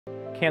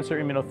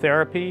cancer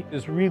immunotherapy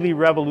is really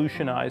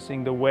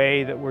revolutionizing the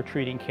way that we're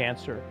treating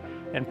cancer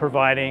and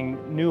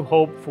providing new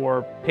hope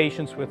for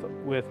patients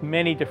with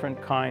many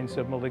different kinds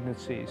of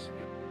malignancies.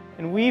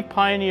 And we've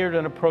pioneered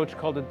an approach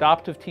called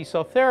adoptive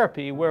T-cell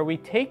therapy, where we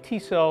take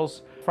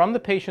T-cells from the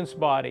patient's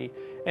body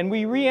and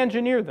we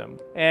re-engineer them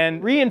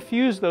and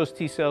re-infuse those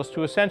T-cells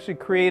to essentially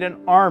create an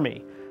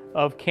army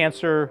of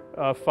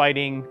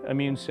cancer-fighting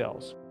immune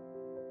cells.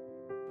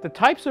 The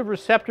types of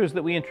receptors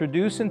that we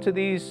introduce into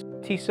these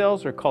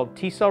T-cells are called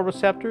T-cell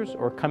receptors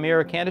or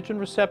chimeric antigen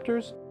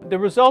receptors. The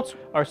results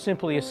are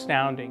simply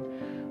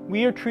astounding.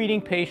 We are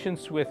treating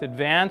patients with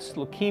advanced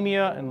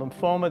leukemia and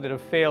lymphoma that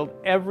have failed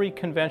every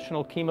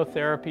conventional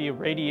chemotherapy,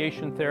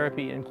 radiation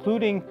therapy,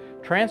 including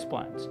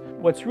transplants.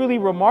 What's really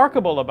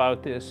remarkable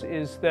about this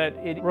is that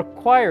it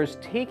requires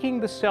taking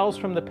the cells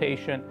from the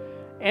patient,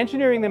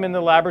 engineering them in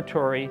the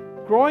laboratory,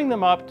 growing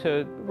them up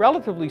to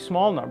relatively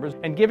small numbers,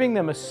 and giving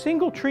them a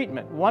single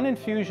treatment, one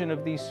infusion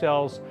of these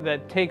cells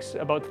that takes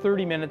about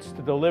 30 minutes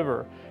to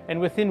deliver. And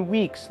within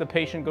weeks, the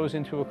patient goes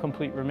into a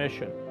complete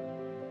remission.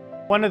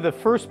 One of the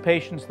first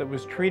patients that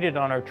was treated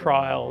on our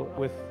trial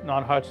with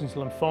non-Hodgkin's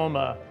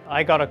lymphoma,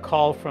 I got a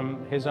call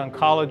from his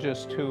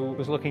oncologist who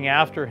was looking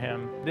after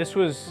him. This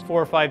was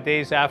 4 or 5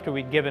 days after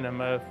we'd given him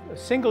a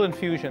single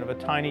infusion of a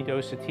tiny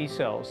dose of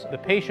T-cells. The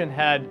patient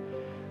had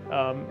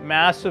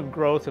massive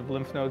growth of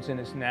lymph nodes in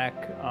his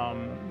neck,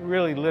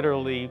 really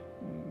literally,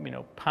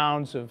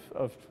 pounds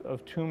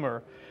of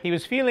tumor. He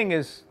was feeling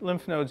his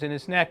lymph nodes in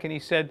his neck and he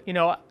said,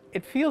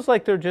 it feels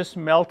like they're just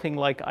melting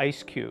like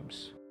ice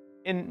cubes.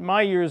 In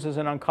my years as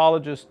an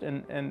oncologist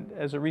and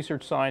as a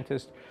research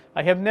scientist,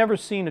 I have never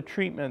seen a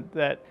treatment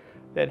that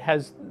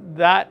has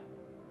that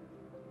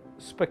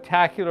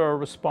spectacular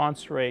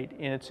response rate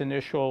in its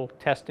initial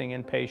testing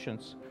in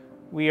patients.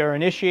 We are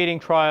initiating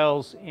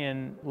trials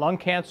in lung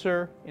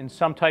cancer, in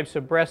some types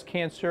of breast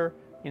cancer,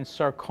 in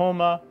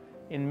sarcoma,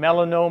 in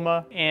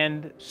melanoma,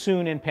 and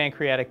soon in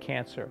pancreatic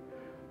cancer.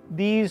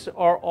 These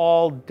are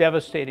all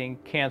devastating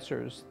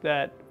cancers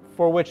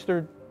for which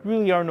there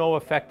really are no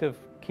effective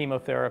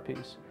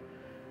chemotherapies.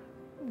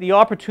 The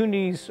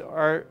opportunities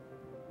are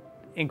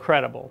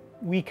incredible.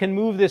 We can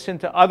move this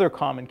into other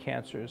common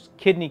cancers,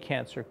 kidney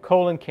cancer,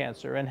 colon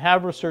cancer, and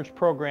have research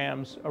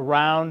programs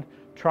around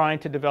trying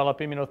to develop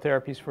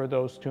immunotherapies for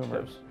those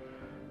tumors.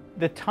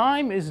 The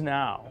time is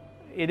now.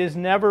 It has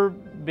never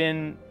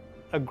been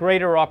a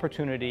greater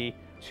opportunity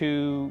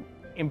to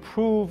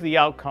improve the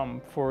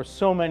outcome for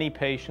so many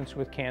patients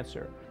with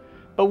cancer.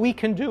 But we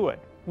can do it.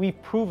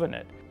 We've proven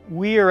it.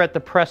 We are at the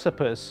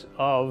precipice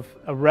of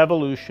a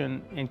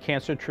revolution in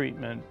cancer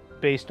treatment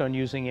based on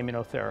using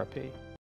immunotherapy.